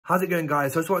How's it going,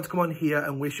 guys? So I just wanted to come on here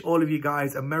and wish all of you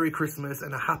guys a Merry Christmas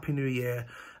and a Happy New Year.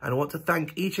 And I want to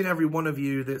thank each and every one of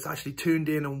you that's actually tuned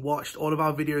in and watched all of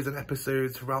our videos and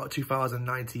episodes throughout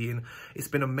 2019. It's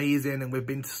been amazing and we've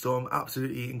been to some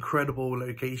absolutely incredible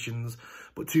locations.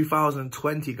 But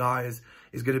 2020, guys,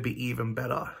 is going to be even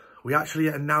better. We're actually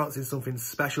announcing something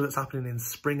special that's happening in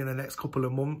spring in the next couple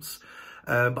of months.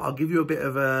 But I'll give you a bit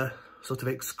of a sort of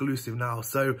exclusive now.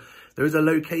 So there is a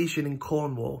location in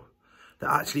Cornwall that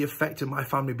actually affected my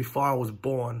family before I was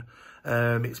born.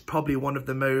 It's probably one of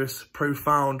the most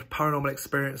profound paranormal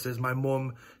experiences my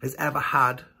mum has ever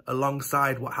had,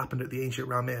 alongside what happened at the Ancient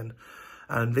Ram Inn.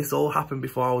 And this all happened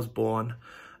before I was born.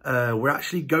 We're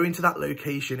actually going to that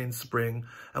location in spring,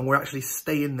 and we're actually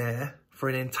staying there for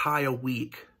an entire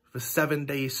week, for 7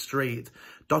 days straight,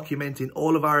 documenting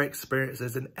all of our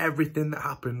experiences and everything that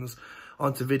happens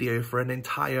onto video for an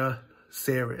entire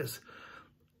series.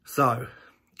 So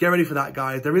get ready for that,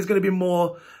 guys. There is going to be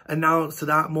more announced to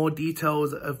that, more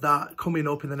details of that coming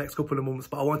up in the next couple of months.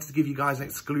 But I wanted to give you guys an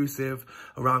exclusive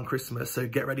around Christmas, so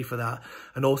get ready for that.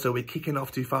 And also, we're kicking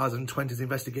off 2020's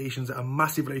investigations at a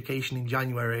massive location in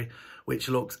January, which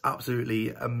looks absolutely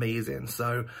amazing.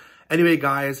 So anyway,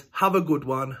 guys, have a good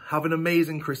one. Have an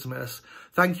amazing Christmas.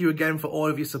 Thank you again for all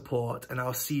of your support, and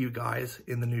I'll see you guys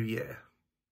in the new year.